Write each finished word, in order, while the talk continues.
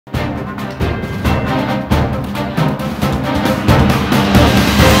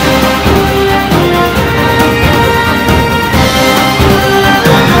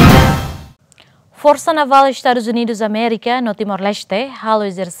Forsa Naval Estados Unidos América no Timor-Leste halo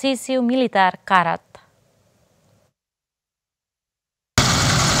exercício militar karat.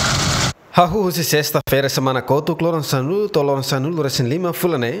 Hahu sexta-feira semana coto Tolonsanul recém lima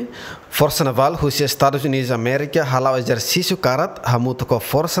fulane Força Naval Rússia Estados Unidos América halau exercício karat hamuto com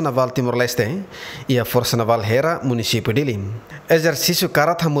Força Naval Timor-Leste e a Força Naval Hera município de Lim. Exercício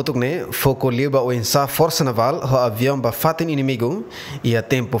karat hamuto ne foco liba oinsa Força Naval ho avião ba fatin inimigo e a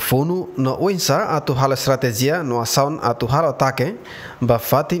tempo funo no oinsa atu halo estratégia no ação atu halo ataque ba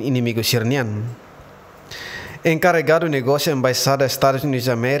fatin inimigo sirnian. Encarregado de negócio Embaixada Estados Unidos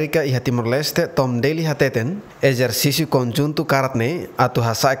da América e Timor-Leste, Tom Daly Hateten, exercício conjunto karatne, atu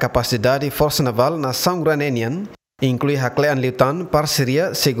hasa capacidade Força Naval na Sangranian, inclui haklean liutan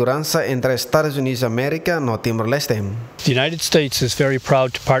parceria segurança entre Estados Unidos da América no Timor-Leste. The United States is very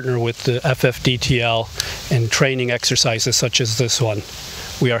proud to partner with the FFDTL in training exercises such as this one.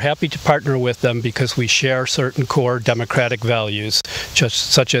 We are happy to partner with them because we share certain core democratic values,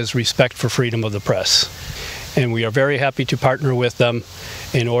 such as respect for freedom of the press. And we are very happy to partner with them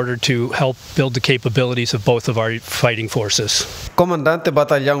in order to help build the capabilities of both of our fighting forces. Comandante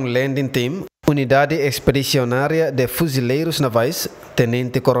Batalhão Landing Team, Unidade Expedicionária de Fuzileiros Navais,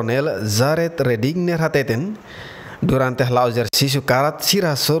 Tenente Coronel Zaret Redigner Hateten, durante o exercício karat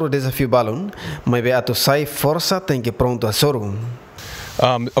sira soro desafio balon, mas be atu sai força tem que pronto a soro.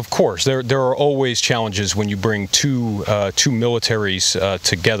 Of course, there are always challenges when you bring two militaries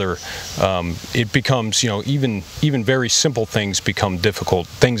together. It becomes, even very simple things become difficult.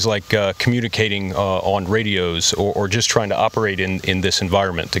 Things like communicating on radios or just trying to operate in this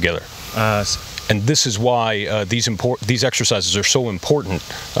environment together. And this is why these exercises are so important,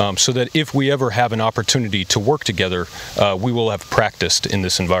 so that if we ever have an opportunity to work together, we will have practiced in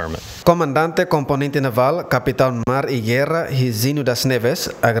this environment. Comandante Componente Naval, Capitão Mar e Guerra Rizino das Neves,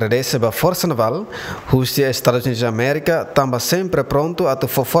 agradece a Força Naval, Rússia Estados Unidos da América, também sempre pronto a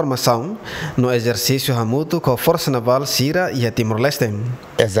tua formação no exercício hamuto com a Força Naval Sira e a Timor-Leste.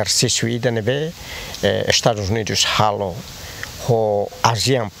 Exercício IDNB, Estados Unidos halo, o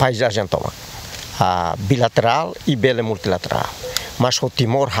ASEAN, país ASEAN toma. Bilateral e bele multilateral, mas o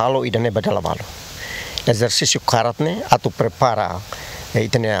Timor halo e dane badalavalo. Exercício karatne atu prepara e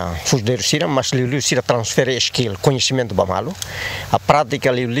tem fuzileiro sira, mas liu sira transfere skill, conhecimento bamalo. A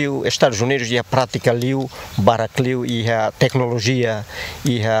prática liu Estados Unidos e a prática liu barakliu e a tecnologia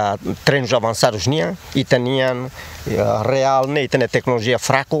e a treinos avançados nia e teniam real ne tem tecnologia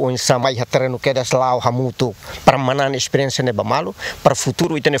fraco ou em samai a treino que das lá o hamuto para manar experiência ne bamalo para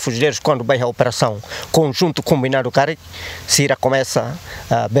futuro e tem fuzileiros quando vai a operação conjunto combinado cara sira começa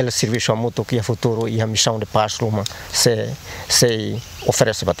belo serviço hamuto que é futuro e a missão de paz luma se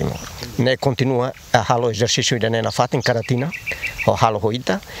oferece para Timor. Ne continua a halo exercício de na fata em Karatina, o halo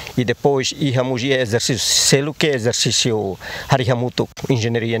hoita e depois ihamuji exercício selo que exercício harihamuto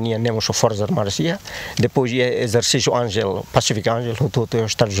engenharia nia nemos o Força Armadas depois exercício Angel Pacific Angel hototo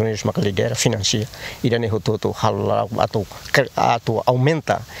Estados Unidos macaligueira financia e dane hototo halo atu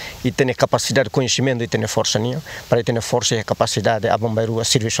aumenta e tem capacidade de conhecimento e tem força nia para ter força e capacidade a bombeiro a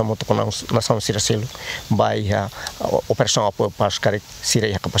serviço moto com nação siracelo vai a operação apoio para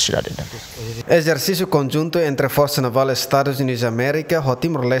sira a capacidade. Exercício conjunto entre Força Naval Estados Unidos da América e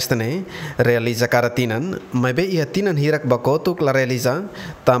Timor-Leste realiza karatinan, mas bem e atinan hirak bakoto la realiza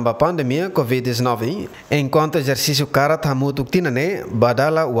tamba pandemia COVID-19, enquanto exercício karat hamutuk tinane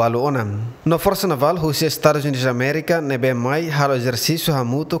badala walu onam. No Força Naval Rússia Estados Unidos da América nebe mai halo exercício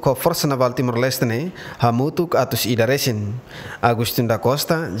hamutuk com Força Naval Timor-Leste hamutuk atus idaresin. Agustin da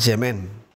Costa, Jemen.